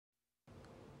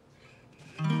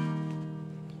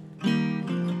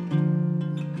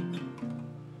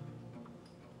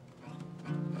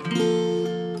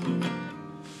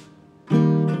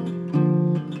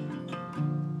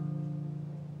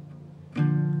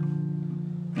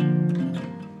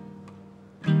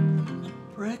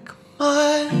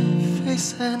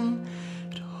face, and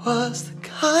it was the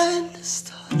kindest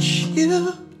touch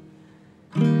you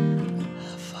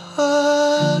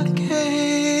ever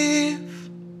gave.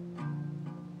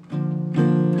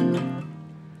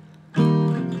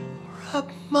 Wrap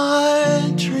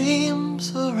my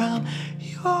dreams around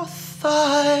your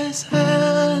thighs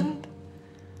and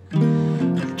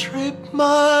drape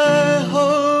my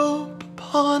hope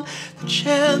upon the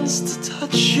chance to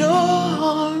touch your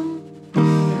arm.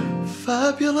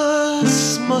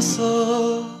 Fabulous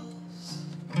muscles,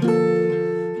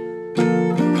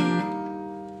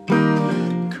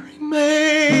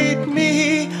 cremate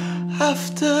me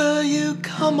after you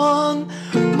come on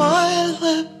my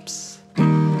lips.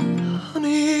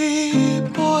 Honey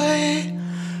boy,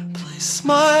 place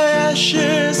my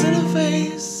ashes in a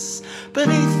vase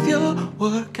beneath your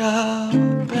workout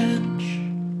bench.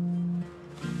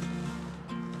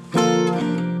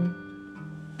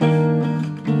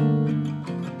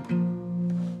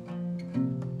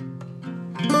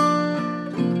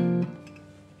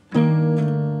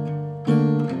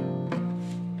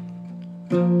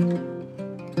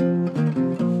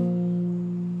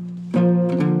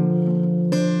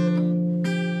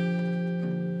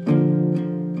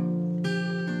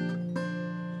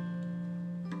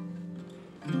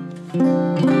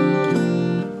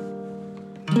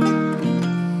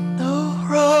 No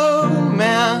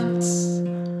romance,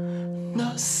 no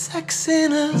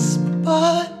sexiness,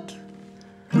 but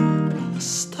a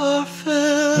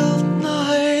star-filled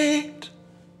night.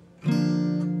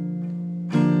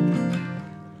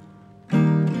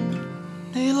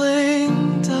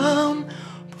 Kneeling down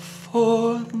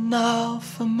before the now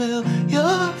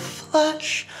familiar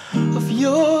flesh of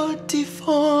your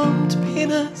deformed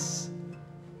penis.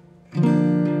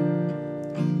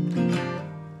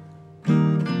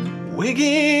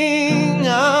 Wigging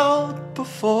out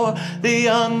before the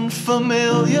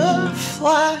unfamiliar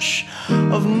flash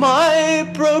of my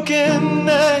broken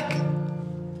neck.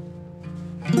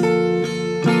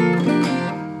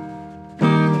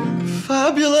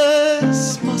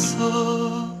 Fabulous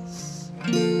muscles,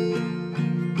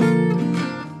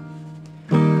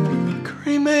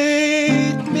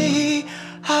 cremate me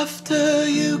after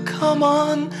you come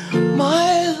on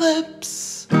my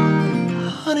lips.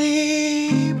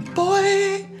 Honey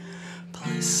boy,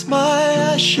 place my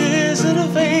ashes in a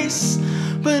vase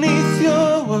beneath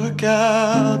your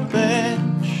workout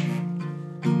bench.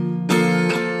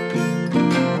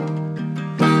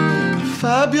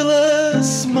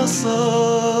 Fabulous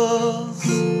muscles,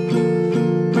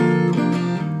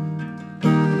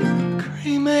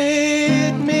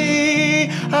 cremate me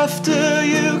after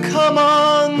you come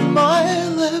on my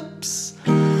lips.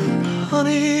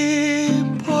 Honey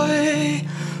boy,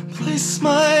 place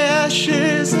my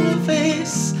ashes in a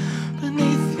vase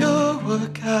beneath your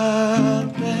workout